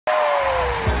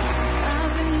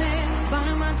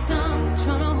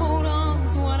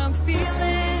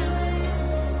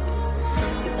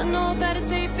inside is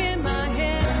safe in my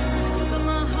head. Look at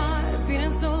my heart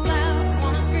beating so loud.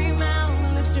 Wanna scream out,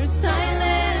 my lips are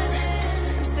silent.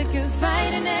 I'm sick of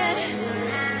fighting it.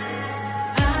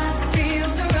 I feel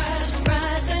the rush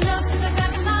rising up to the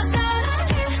back of my gut. I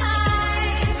can't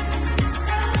hide.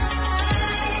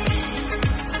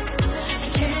 I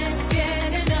can't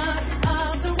get enough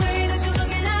of the way that you're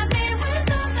looking at me with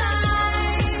those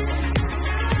eyes.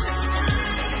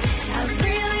 I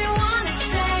really wanna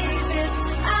say this.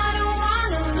 I don't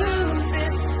wanna lose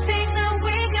this thing that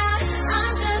we got.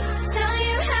 I'm just telling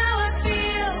you how I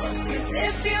feel. 'Cause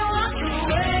if you walk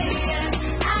away and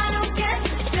I don't get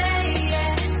to say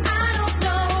it, I don't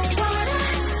know what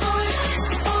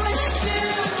I do.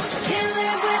 Can't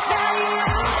live without you.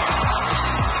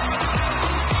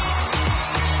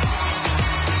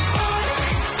 What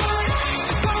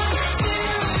I do.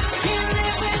 Can't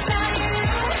live without you.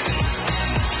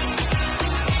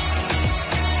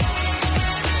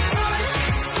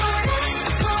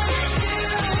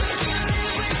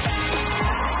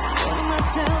 Told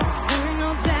myself there ain't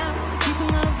no doubt,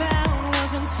 keeping love out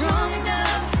wasn't strong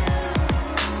enough.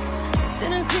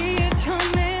 Didn't see it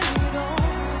coming at all.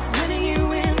 Letting you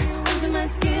in under my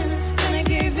skin, then I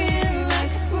gave in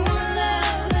like a fool in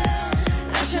love.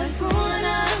 I tried fooling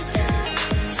us.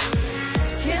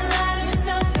 Can't lie to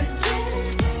myself again.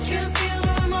 Can't feel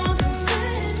that we're more than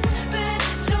friends, but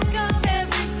I choke up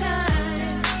every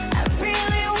time. I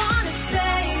really wanna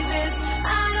say this.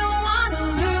 I don't wanna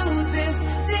lose this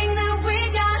thing that we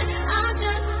got. I'm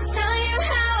just telling you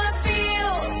how I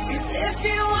feel. 'Cause if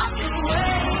you walk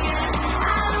away and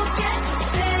I don't get to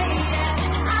say it,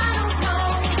 I don't know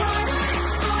what I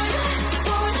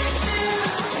do.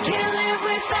 I can't live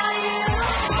without you.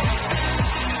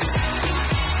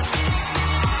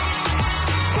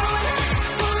 What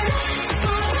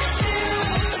I do.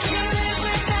 I can't live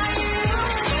without you.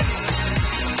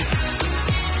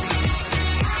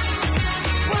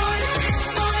 What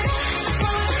I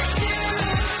do.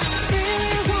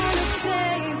 Really wanna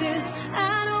say this.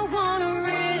 I don't wanna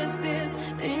risk this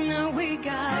thing that we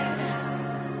got.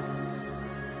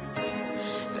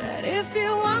 But if you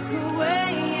walk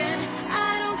away and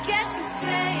I don't get to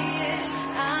say it,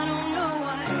 I don't know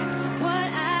what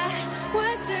I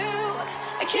would do.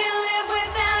 I can't live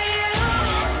without you.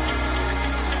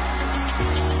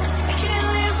 I can't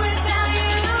live without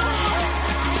you.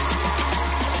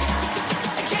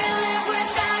 I can't live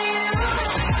without you.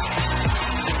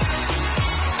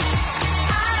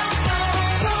 I don't know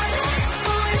what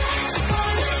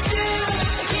I do.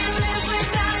 I can't live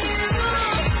without you.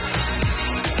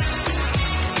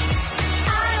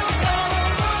 I don't know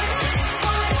what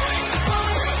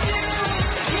I do.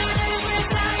 I can't live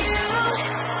without you.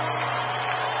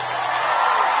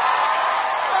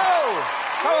 Oh,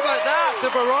 how about that? The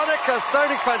Veronica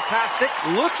sounding fantastic,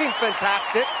 looking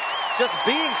fantastic, just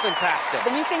being fantastic.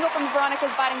 The new single from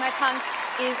Veronicas-Biting My Tongue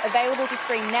is available to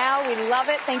stream now. We love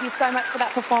it. Thank you so much for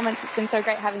that performance. It's been so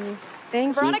great having you.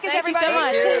 Veronicas, Thank you so everybody.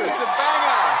 much. Thank you. It's a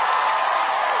banger.